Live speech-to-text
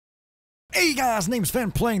Hey guys, name's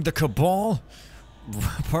Sven playing the Cabal.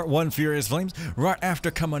 Part 1 Furious Flames, right after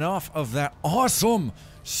coming off of that awesome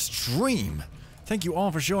stream. Thank you all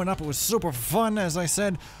for showing up, it was super fun as I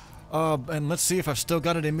said. And let's see if I've still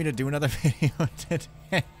got it in me to do another video today.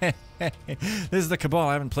 This is the Cabal,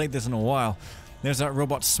 I haven't played this in a while. There's that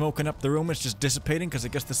robot smoking up the room, it's just dissipating because I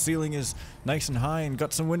guess the ceiling is nice and high and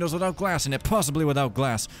got some windows without glass in it, possibly without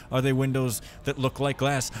glass. Are they windows that look like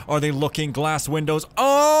glass? Are they looking glass windows?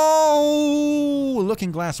 Oh!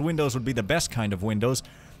 Looking glass windows would be the best kind of windows.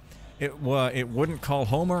 It wouldn't call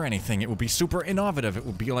home or anything, it would be super innovative, it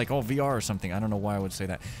would be like all VR or something. I don't know why I would say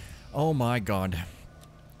that. Oh my god.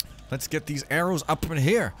 Let's get these arrows up in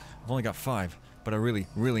here. I've only got 5, but I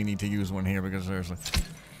really need to use one here because seriously.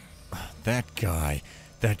 That guy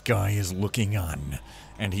is looking on,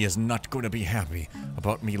 and he is not going to be happy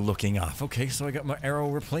about me looking off. Okay, so I got my arrow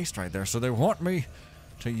replaced right there, so they want me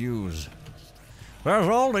to use. There's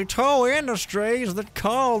only 2 industries that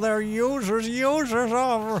call their users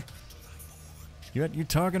of. You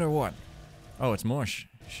talking or what? Oh, it's more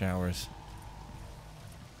showers.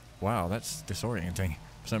 Wow, that's disorienting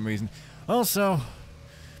for some reason. Also, I'm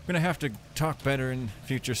gonna have to talk better in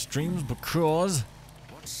future streams because.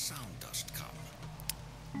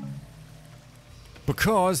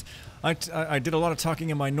 Because I did a lot of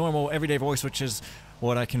talking in my normal everyday voice, which is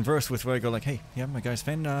what I converse with, where I go like, hey, yeah, my guy's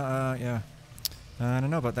Finn, yeah, I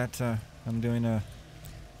don't know about that, I'm doing,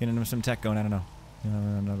 you know, some tech going, I don't know.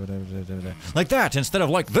 Like that, instead of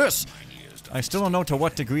like this! I still don't know to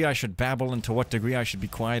what degree I should babble and to what degree I should be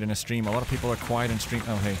quiet in a stream. A lot of people are quiet in stream.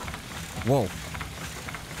 Oh, hey. Whoa.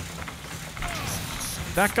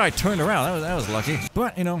 That guy turned around, that was lucky.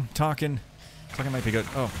 But, you know, talking might be good.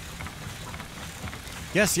 Oh.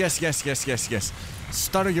 Yes.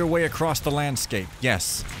 Stutter your way across the landscape.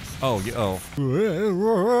 Yes. Oh.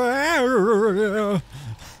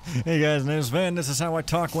 Hey guys, name's Van. This is how I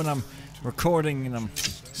talk when I'm recording and I'm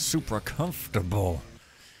super comfortable.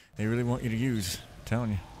 They really want you to use. I'm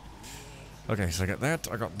telling you. Okay, so I got that.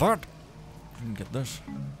 I can get this.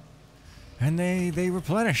 And they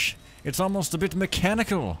replenish. It's almost a bit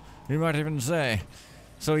mechanical, you might even say.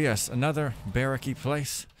 So yes, another barracky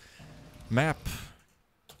place. Map.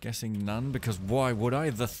 Guessing none, because why would I?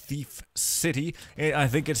 The Thief City. I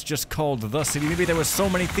think it's just called The City. Maybe there was so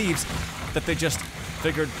many thieves that they just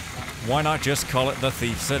figured, why not just call it The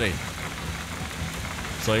Thief City?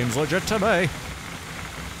 Seems legit to me.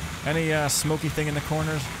 Any smoky thing in the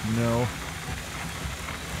corners? No.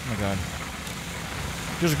 Oh my god.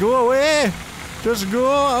 Just go away! Just go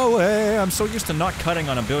away! I'm so used to not cutting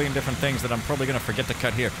on a billion different things that I'm probably gonna forget to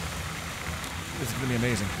cut here. This is gonna be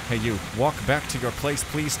amazing. Hey you, walk back to your place,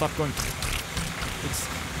 please. Stop going. It's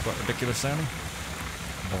quite ridiculous sounding.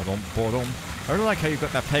 Boredom. I really like how you've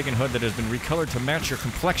got that pagan hood that has been recolored to match your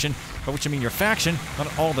complexion, by which I mean your faction, not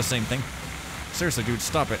all the same thing. Seriously, dude,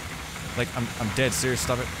 stop it. Like, I'm dead serious,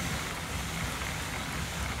 stop it.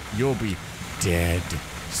 You'll be dead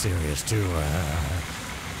serious too.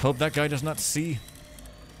 Hope that guy does not see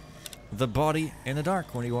the body in the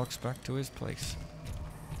dark when he walks back to his place.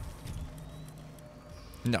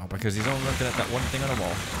 No, because he's only looking at that one thing on the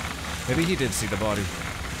wall. Maybe he did see the body.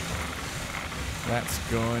 That's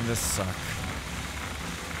going to suck.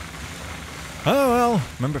 Oh well.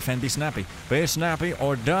 Remember, Fen, be snappy. Be snappy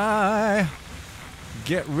or die.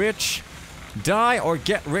 Get rich. Die or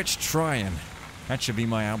get rich trying. That should be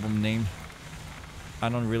my album name. I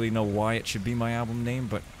don't really know why it should be my album name,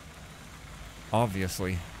 but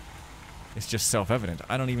obviously it's just self-evident.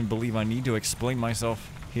 I don't even believe I need to explain myself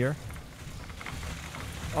here.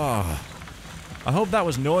 Oh, I hope that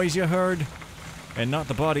was noise you heard, and not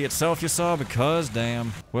the body itself you saw, because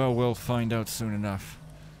damn. Well, we'll find out soon enough,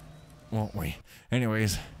 won't we?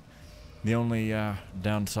 Anyways, the only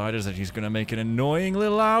downside is that he's gonna make an annoyingly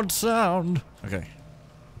loud sound. Okay.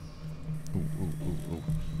 Ooh.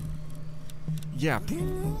 Yeah.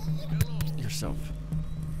 Yourself.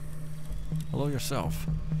 Hello yourself.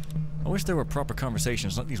 I wish there were proper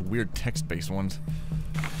conversations, not these weird text-based ones.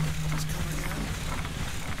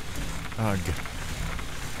 Ugh.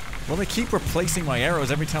 Well, they keep replacing my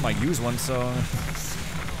arrows every time I use one, so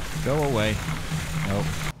go away. Nope.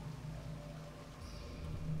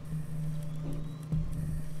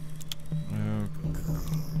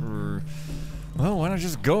 Well, why not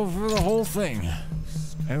just go for the whole thing?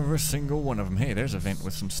 Every single one of them. Hey, there's a vent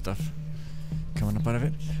with some stuff coming up out of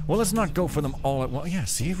it. Well, let's not go for them all at once. Yeah,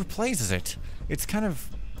 see, it replaces it. It's kind of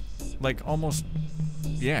like almost,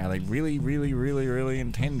 yeah, like really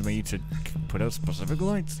intend me to put out specific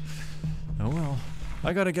lights. Oh well.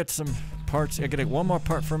 I gotta get some parts. I gotta get one more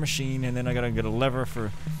part for a machine, and then I gotta get a lever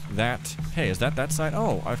for that. Hey, is that side?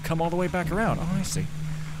 Oh, I've come all the way back around. Oh, I see.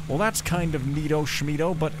 Well, that's kind of neato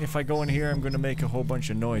schmeato, but if I go in here, I'm gonna make a whole bunch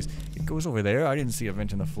of noise. It goes over there. I didn't see a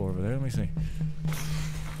vent in the floor over there. Let me see.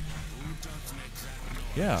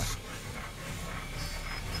 Yeah.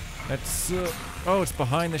 That's, oh, it's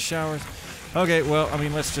behind the showers. Okay, well, I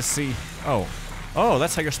mean, let's just see. Oh. Oh,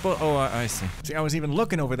 that's how you're supposed. Oh, I see. See, I was even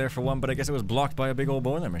looking over there for one, but I guess it was blocked by a big old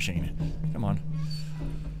boiler machine. Come on.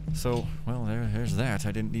 So, well, there's that.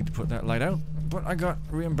 I didn't need to put that light out, but I got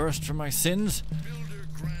reimbursed for my sins.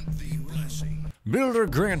 Builder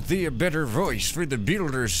grant thee a better voice for the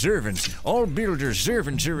builder's servants. All builder's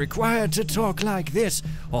servants are required to talk like this,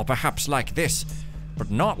 or perhaps like this,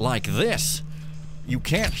 but not like this. You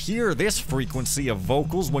can't hear this frequency of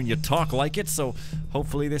vocals when you talk like it, so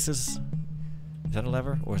hopefully this is... Is that a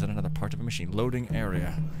lever, or is that another part of a machine? Loading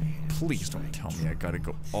area. Please don't tell me I gotta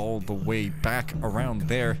go all the way back around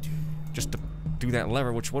there just to do that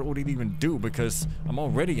lever, which what would it even do, because I'm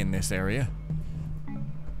already in this area.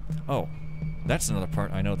 Oh, that's another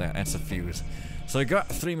part. I know that. That's a fuse. So I got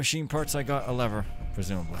 3 machine parts. I got a lever,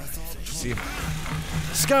 presumably. See if...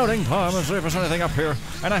 Scouting! Oh, I'm gonna see if there's anything up here.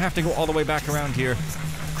 And I have to go all the way back around here.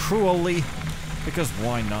 Cruelly. Because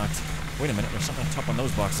why not? Wait a minute, there's something on top on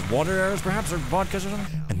those boxes. Water arrows, perhaps, or vodkas or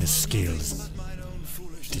something? And the scales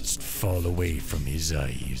didst fall away from his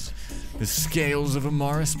eyes. The scales of a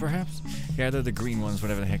Morris, perhaps? Yeah, they're the green ones,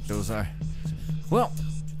 whatever the heck those are. Well,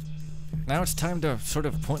 now it's time to sort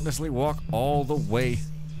of pointlessly walk all the way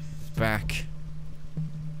back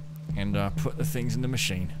and put the things in the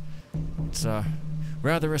machine. It's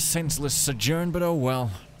rather a senseless sojourn, but oh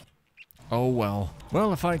well. Oh well.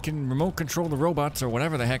 Well, if I can remote control the robots or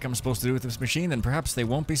whatever the heck I'm supposed to do with this machine, then perhaps they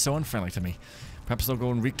won't be so unfriendly to me. Perhaps they'll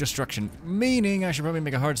go and wreak destruction. Meaning I should probably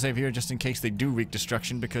make a hard save here just in case they do wreak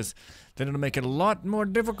destruction, because then it'll make it a lot more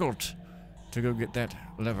difficult to go get that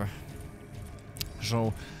lever.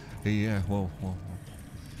 So, yeah, whoa.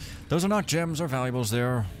 Those are not gems or valuables,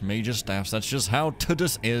 they're major staffs. That's just how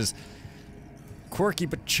Tudus is. Quirky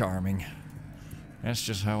but charming. That's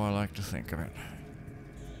just how I like to think of it.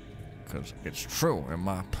 Because it's true, in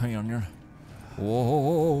my opinion.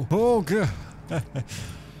 Whoa. Okay.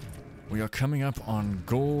 We are coming up on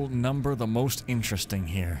goal number the most interesting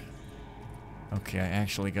here. Okay, I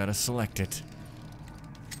actually gotta select it.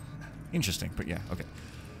 Interesting, but yeah, okay.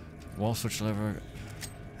 Wall switch lever.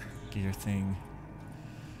 Gear thing.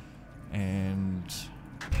 And...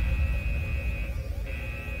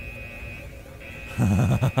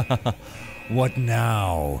 What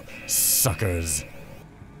now, suckers?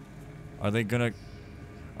 Are they gonna...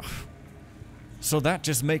 So that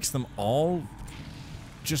just makes them all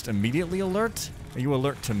just immediately alert? Are you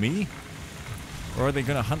alert to me? Or are they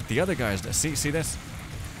gonna hunt the other guys? See this?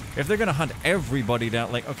 If they're gonna hunt everybody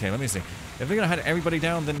down, like, okay, let me see. If they're gonna hunt everybody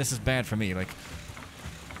down, then this is bad for me, like...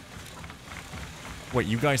 Wait,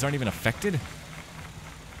 you guys aren't even affected?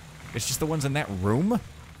 It's just the ones in that room?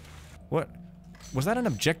 What? Was that an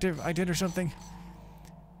objective I did or something?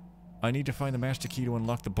 I need to find the master key to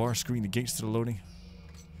unlock the bar screen, the gates to the loading.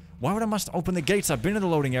 Why would I must open the gates? I've been in the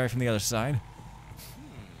loading area from the other side.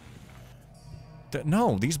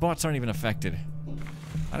 No, these bots aren't even affected.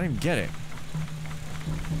 I don't even get it.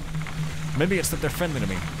 Maybe it's that they're friendly to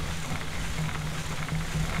me.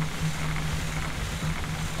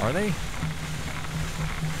 Are they?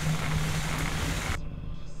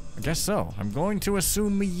 I guess so. I'm going to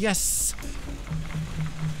assume yes.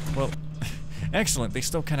 Well, excellent. They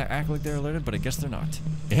still kind of act like they're alerted, but I guess they're not.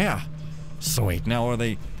 Yeah. Sweet. Now, are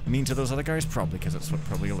they mean to those other guys? Probably, because that's what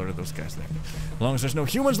probably alerted those guys there. As long as there's no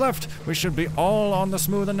humans left, we should be all on the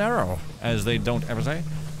smooth and narrow, as they don't ever say.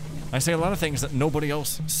 I say a lot of things that nobody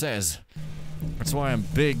else says. That's why I'm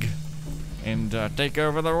big and take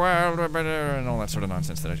over the world and all that sort of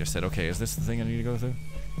nonsense that I just said. Okay, is this the thing I need to go through?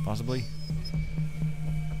 Possibly.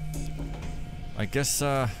 I guess,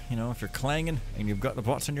 you know, if you're clanging and you've got the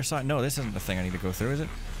bots on your side. No, this isn't the thing I need to go through, is it?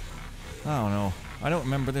 I don't know. I don't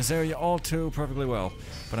remember this area all too perfectly well.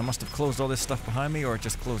 But I must have closed all this stuff behind me, or it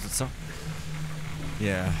just closed itself.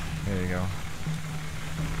 Yeah, there you go.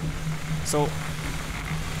 So...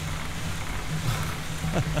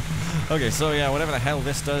 okay, so yeah, whatever the hell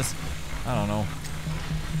this does, I don't know.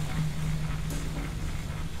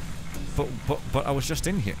 But I was just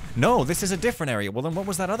in here. No, this is a different area. Well, then what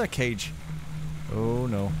was that other cage? Oh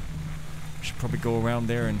no. I should probably go around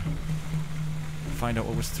there and find out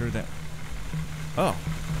what was through that. Oh,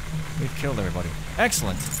 we've killed everybody.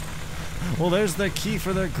 Excellent. Well, there's the key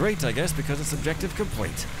for the grate, I guess, because it's objective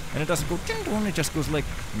complete. And it doesn't go ding dong, it just goes like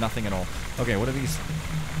nothing at all. Okay, what are these?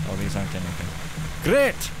 Oh, these aren't anything.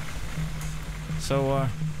 Great! So,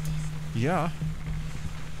 yeah.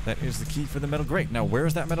 That is the key for the metal grate. Now, where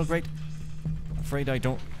is that metal grate? I'm afraid I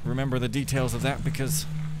don't remember the details of that because...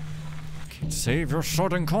 Save your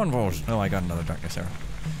sorting convos! Oh, I got another darkness arrow.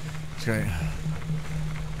 It's great.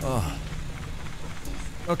 Oh.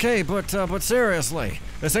 Okay, but seriously.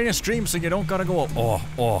 This ain't a stream, so you don't gotta go,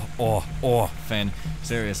 Fen.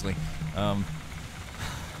 Seriously. 5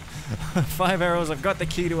 arrows, I've got the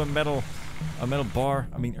key to a metal bar,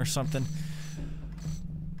 or something.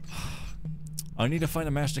 I need to find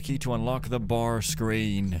a master key to unlock the bar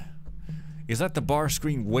screen. Is that the bar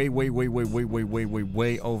screen way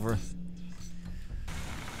over?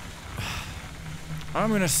 I'm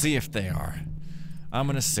gonna see if they are. I'm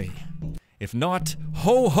gonna see. If not,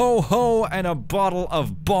 ho ho ho and a bottle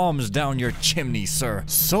of bombs down your chimney, sir.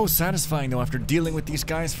 So satisfying though after dealing with these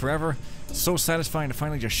guys forever. So satisfying to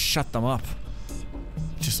finally just shut them up.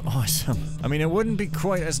 Just awesome. I mean, it wouldn't be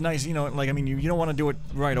quite as nice, you know, like, I mean, you don't want to do it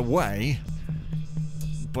right away.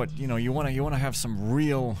 But, you know, you want to have some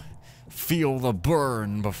real feel the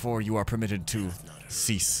burn before you are permitted to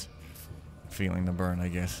cease feeling the burn, I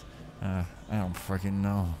guess. I don't freaking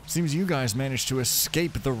know. Seems you guys managed to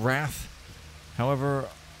escape the wrath. However,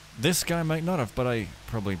 this guy might not have, but I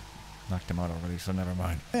probably knocked him out already, so never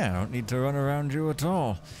mind. Yeah, I don't need to run around you at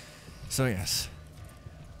all. So yes.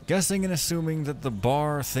 Guessing and assuming that the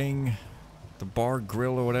bar thing, the bar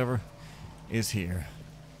grill or whatever, is here.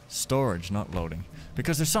 Storage, not loading.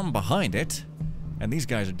 Because there's something behind it. And these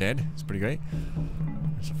guys are dead. It's pretty great.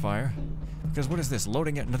 There's a fire. Because what is this?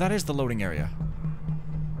 Loading it? No, that is the loading area.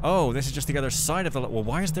 Oh, this is just the other side of the... Well,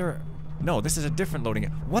 why is there... No, this is a different loading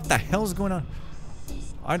area. What the hell's going on?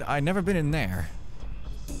 I've never been in there.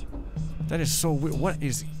 That is so weird. What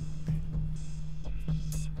is...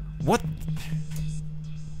 What?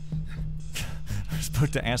 I was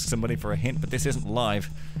about to ask somebody for a hint, but this isn't live.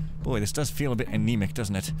 Boy, this does feel a bit anemic,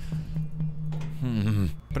 doesn't it?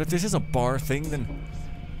 But if this is a bar thing, then...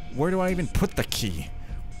 Where do I even put the key?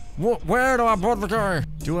 Where do I put the key?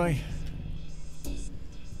 Do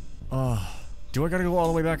I gotta go all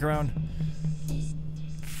the way back around?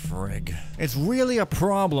 Frig. It's really a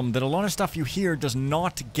problem that a lot of stuff you hear does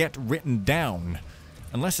not get written down.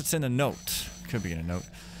 Unless it's in a note. Could be in a note.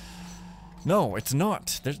 No, it's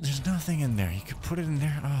not. There's nothing in there. You could put it in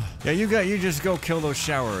there. Oh. Yeah, you just go kill those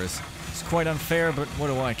showerers. It's quite unfair, but what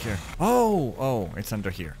do I care? Oh, it's under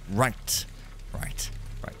here. Right.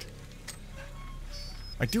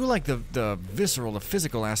 I do like the visceral, the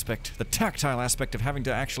physical aspect, the tactile aspect of having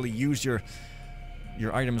to actually use your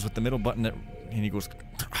items with the middle button and he goes,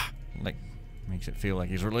 like, makes it feel like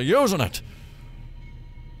he's really using it.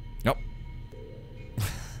 Nope.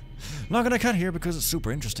 Not gonna cut here because it's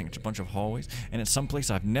super interesting. It's a bunch of hallways, and it's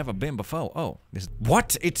someplace I've never been before. Oh, this...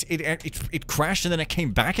 What? It crashed and then it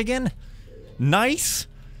came back again? Nice!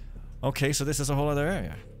 Okay, so this is a whole other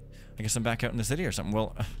area. I guess I'm back out in the city or something.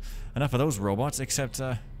 Well, enough of those robots, except,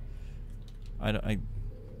 oh,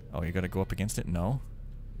 you gotta go up against it? No.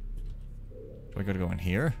 Do I gotta go in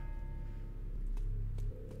here?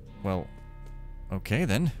 Well, okay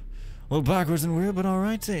then. A little backwards and weird, but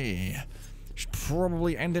alrighty. Should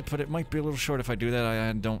probably end it, but it might be a little short if I do that.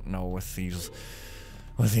 I don't know with these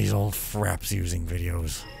old fraps using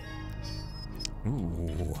videos.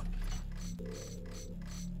 Ooh.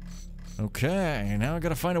 Okay, now I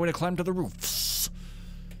gotta find a way to climb to the roofs.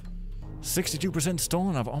 62%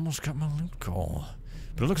 stolen. I've almost got my loot goal.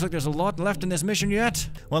 But it looks like there's a lot left in this mission yet.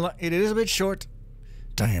 Well, it is a bit short.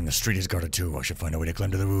 Damn, the street is guarded too. I should find a way to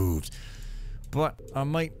climb to the roofs. But I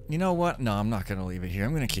might... You know what? No, I'm not gonna leave it here.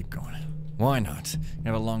 I'm gonna keep going. Why not?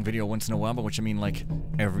 Have a long video once in a while, but which I mean like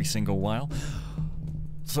every single while.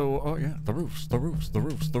 So, oh yeah, the roofs.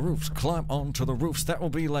 Climb onto the roofs. That'll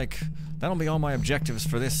be all my objectives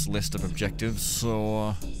for this list of objectives,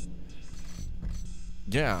 so,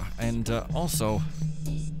 yeah, and, also...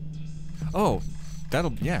 Oh,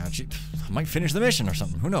 yeah, I might finish the mission or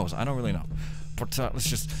something. Who knows? I don't really know. But, let's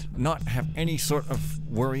just not have any sort of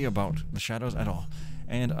worry about the shadows at all.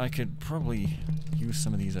 And I could probably use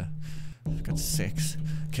some of these, I've got 6.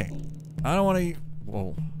 Okay. I don't want to...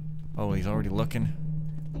 Whoa. Oh, he's already looking.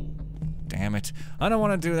 Damn it. I don't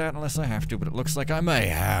want to do that unless I have to, but it looks like I may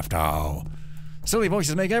have to. Silly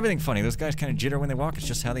voices make everything funny. Those guys kind of jitter when they walk. It's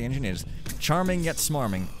just how the engine is. Charming yet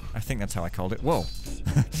smarming. I think that's how I called it. Whoa.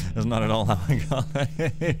 That's not at all how I called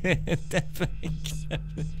it.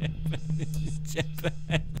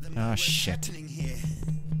 Oh, shit.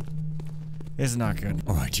 This is not good.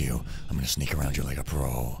 Alright, you. I'm gonna sneak around you like a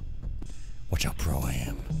pro. Watch how pro I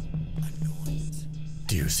am.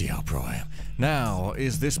 Do You see how pro I am. Now,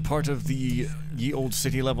 is this part of the ye old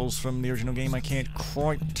city levels from the original game? I can't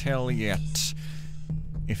quite tell yet.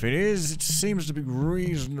 If it is, it seems to be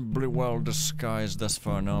reasonably well disguised thus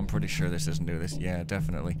far. No, I'm pretty sure this isn't new. This, yeah,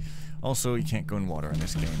 definitely. Also, you can't go in water in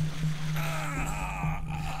this game.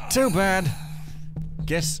 Too bad.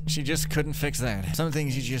 Guess she just couldn't fix that. Some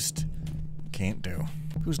things you just can't do.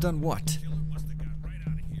 Who's done what?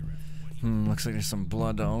 Looks like there's some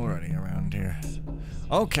blood already around here.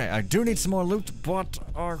 Okay, I do need some more loot, but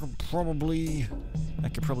I could probably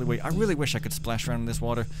wait. I really wish I could splash around in this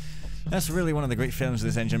water. That's really one of the great failings of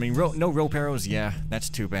this engine. I mean, no rope arrows, yeah, that's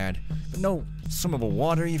too bad. But no swimmable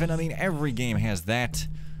water even. I mean, every game has that.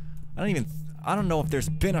 I don't know if there's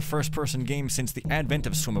been a first-person game since the advent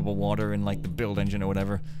of swimmable water in, like, the build engine or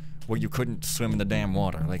whatever, where you couldn't swim in the damn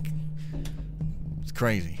water. Like, it's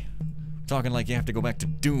crazy. I'm talking like you have to go back to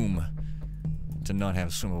Doom to not have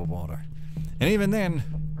swimmable water. And even then,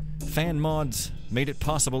 fan mods made it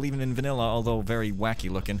possible even in vanilla, although very wacky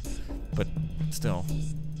looking. But still.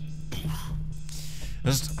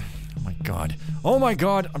 Just, oh my god. Oh my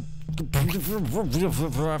god! I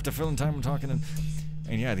have to fill in time I'm talking and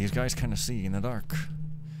yeah, these guys kind of see in the dark.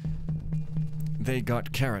 They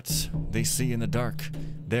got carrots. They see in the dark.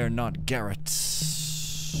 They're not Garretts.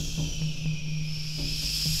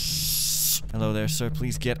 Hello there, sir.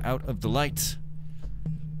 Please get out of the light.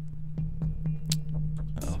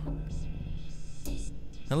 Uh-oh.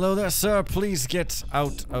 Hello there, sir. Please get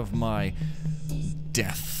out of my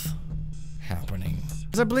death happening.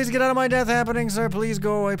 Sir, please get out of my death happening, sir. Please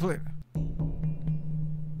go away, please.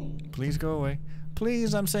 Please go away.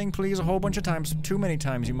 Please, I'm saying please a whole bunch of times. Too many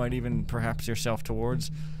times you might even perhaps yourself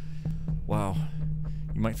towards. Wow.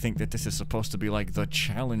 You might think that this is supposed to be like the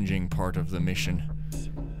challenging part of the mission.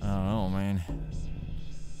 I don't know, man.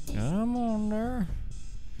 Come on there.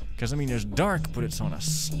 Because, I mean, it's dark, but it's on a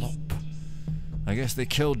slope. I guess they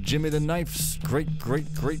killed Jimmy the Knife's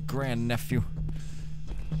great-great-great-grandnephew.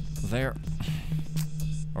 There.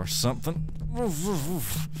 Or something.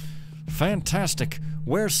 Fantastic.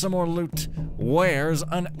 Where's some more loot? Where's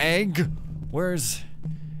an egg? Where's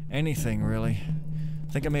anything, really?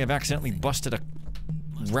 I think I may have accidentally busted a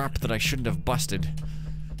wrap that I shouldn't have busted.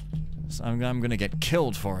 So I'm gonna get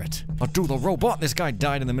killed for it. I'll do the robot! This guy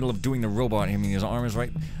died in the middle of doing the robot. I mean, his arm is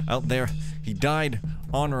right out there. He died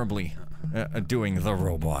honorably doing the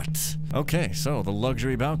robot. Okay, so the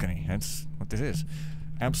luxury balcony. That's what this is.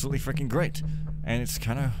 Absolutely freaking great. And it's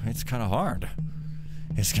kinda hard.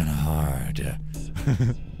 It's kinda hard.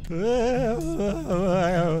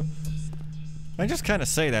 I just kinda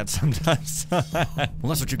say that sometimes. Well,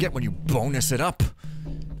 that's what you get when you bonus it up.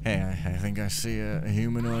 Hey, I think I see a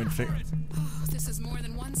humanoid figure. Oh, this is more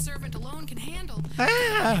than one servant alone can handle.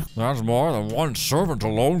 Ah, that's more than one servant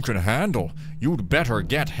alone can handle. You'd better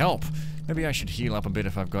get help. Maybe I should heal up a bit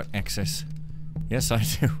if I've got excess. Yes, I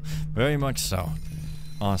do. Very much so.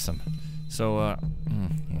 Awesome. So,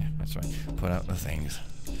 yeah, that's right. Put out the things.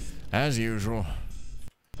 As usual.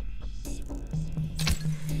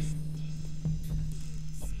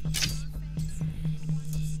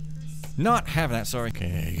 Not having that, sorry. Okay,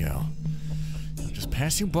 there you go. I'll just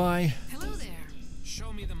pass you by. Hello there.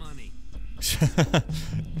 Show me the money.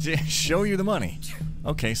 Show you the money.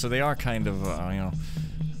 Okay, so they are kind of, you know,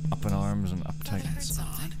 up in arms and uptight. That's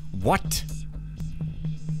odd. What?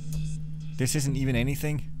 This isn't even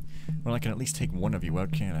anything? Well, I can at least take one of you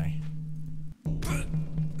out, can't I?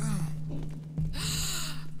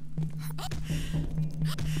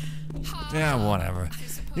 Yeah, whatever.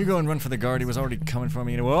 You go and run for the guard. He was already coming for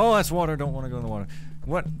me. Oh, that's water. Don't want to go in the water.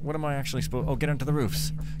 What am I actually supposed... Oh, get onto the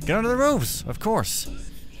roofs. Get onto the roofs! Of course.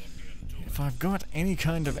 If I've got any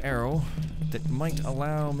kind of arrow that might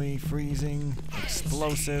allow me freezing,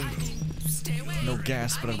 explosive, no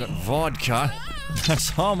gas, but I've got vodka,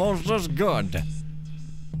 that's almost as good.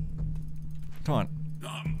 Come on.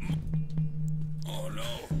 Oh no,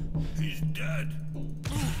 he's dead.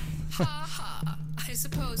 Ha ha. I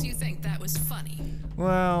suppose you think that was funny.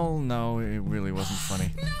 Well, no, it really wasn't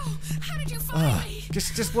funny. No! How did you find me?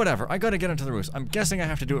 Just whatever. I gotta get onto the roofs. I'm guessing I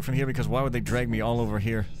have to do it from here because why would they drag me all over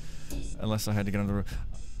here? Unless I had to get on the roof.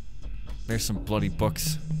 There's some bloody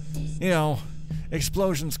books. You know,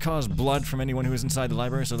 explosions cause blood from anyone who is inside the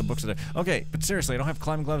library, so the books are there. Okay, but seriously, I don't have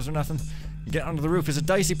climbing gloves or nothing. Get onto the roof is a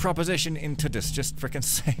dicey proposition into this, just frickin'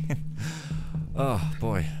 saying. Oh,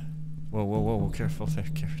 boy. Whoa, whoa, whoa, careful,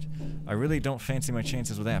 careful. I really don't fancy my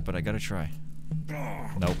chances with that, but I gotta try.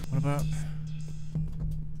 Nope. What about...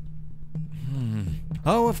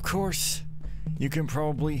 Oh, of course. You can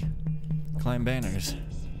probably climb banners.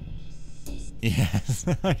 Yes,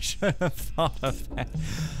 I should have thought of that.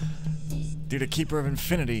 Due to Keeper of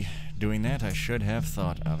Infinity doing that, I should have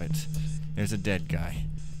thought of it. There's a dead guy.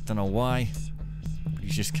 Don't know why, but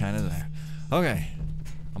he's just kind of there. Okay,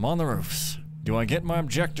 I'm on the roofs. Do I get my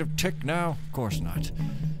objective tick now? Of course not.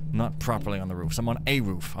 I'm not properly on the roofs. I'm on a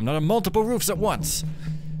roof. I'm not on multiple roofs at once.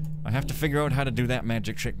 I have to figure out how to do that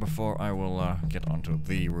magic trick before I will get onto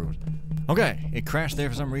the roof. Okay, it crashed there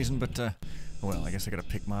for some reason, but well, I guess I gotta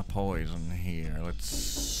pick my poison here. Let's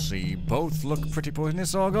see. Both look pretty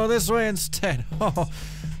poisonous, so I'll go this way instead. Oh,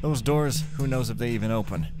 those doors, who knows if they even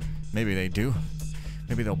open. Maybe they do.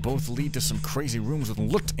 Maybe they'll both lead to some crazy rooms with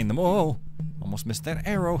loot in them. Oh, almost missed that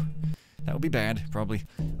arrow. That would be bad, probably.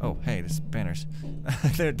 Oh, hey, there's banners.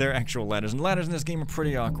 they're actual ladders, and ladders in this game are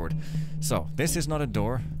pretty awkward. So, this is not a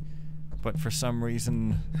door, but for some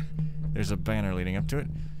reason, there's a banner leading up to it.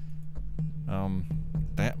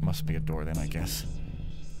 That must be a door then, I guess.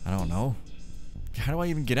 I don't know. How do I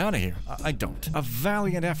even get out of here? I don't. A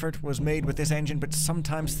valiant effort was made with this engine, but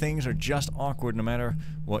sometimes things are just awkward no matter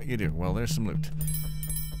what you do. Well, there's some loot.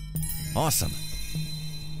 Awesome.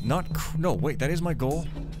 No, wait, that is my goal.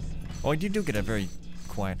 Oh, you do get a very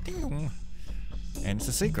quiet ding-dong. And it's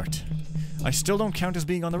a secret. I still don't count as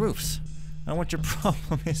being on the roofs. I don't know what your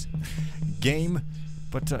problem is, game.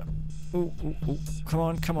 But, ooh,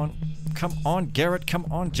 come on, Garrett, come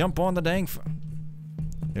on, jump on the dang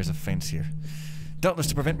There's a fence here. Doubtless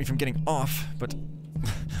to prevent me from getting off, but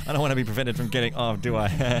I don't want to be prevented from getting off, do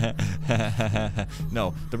I?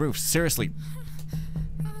 No, the roofs, seriously.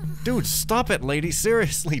 Dude, stop it, lady,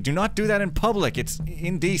 seriously, do not do that in public, it's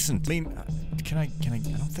indecent. I mean, I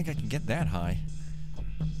don't think I can get that high.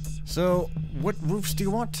 So, what roofs do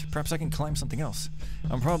you want? Perhaps I can climb something else.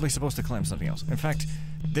 I'm probably supposed to climb something else. In fact,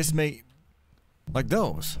 this may... like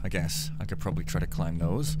those, I guess. I could probably try to climb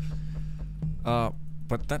those.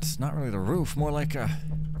 But that's not really the roof. More like a...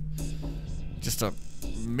 just a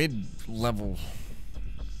mid-level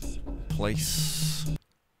place.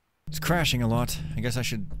 It's crashing a lot. I guess I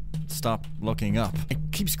should stop looking up. It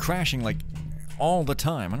keeps crashing, like, all the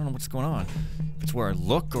time. I don't know what's going on. If it's where I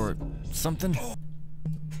look or something.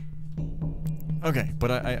 Okay, but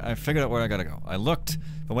I figured out where I gotta go. I looked,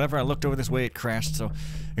 but whenever I looked over this way, it crashed, so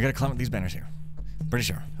I gotta climb up these banners here. Pretty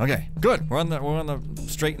sure. Okay, good. We're on the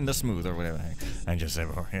straight and the smooth, or whatever I just said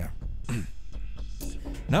before. Yeah.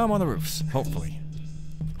 Now I'm on the roofs, hopefully.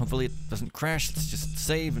 Hopefully it doesn't crash. Let's just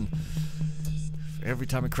save, and every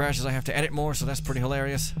time it crashes I have to edit more, so that's pretty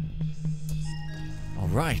hilarious.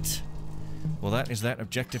 Alright. Well, that is that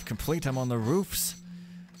objective complete. I'm on the roofs.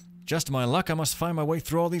 Just my luck, I must find my way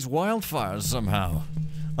through all these wildfires somehow.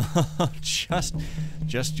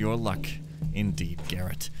 just your luck, indeed,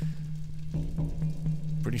 Garrett.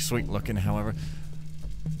 Pretty sweet looking, however.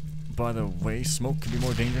 By the way, smoke can be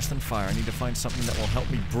more dangerous than fire. I need to find something that will help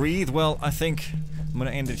me breathe. Well, I think I'm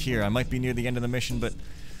gonna end it here. I might be near the end of the mission, but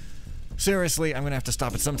seriously, I'm gonna have to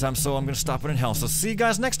stop it sometime, so I'm gonna stop it in hell. So see you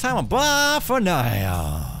guys next time. Bye for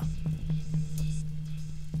now.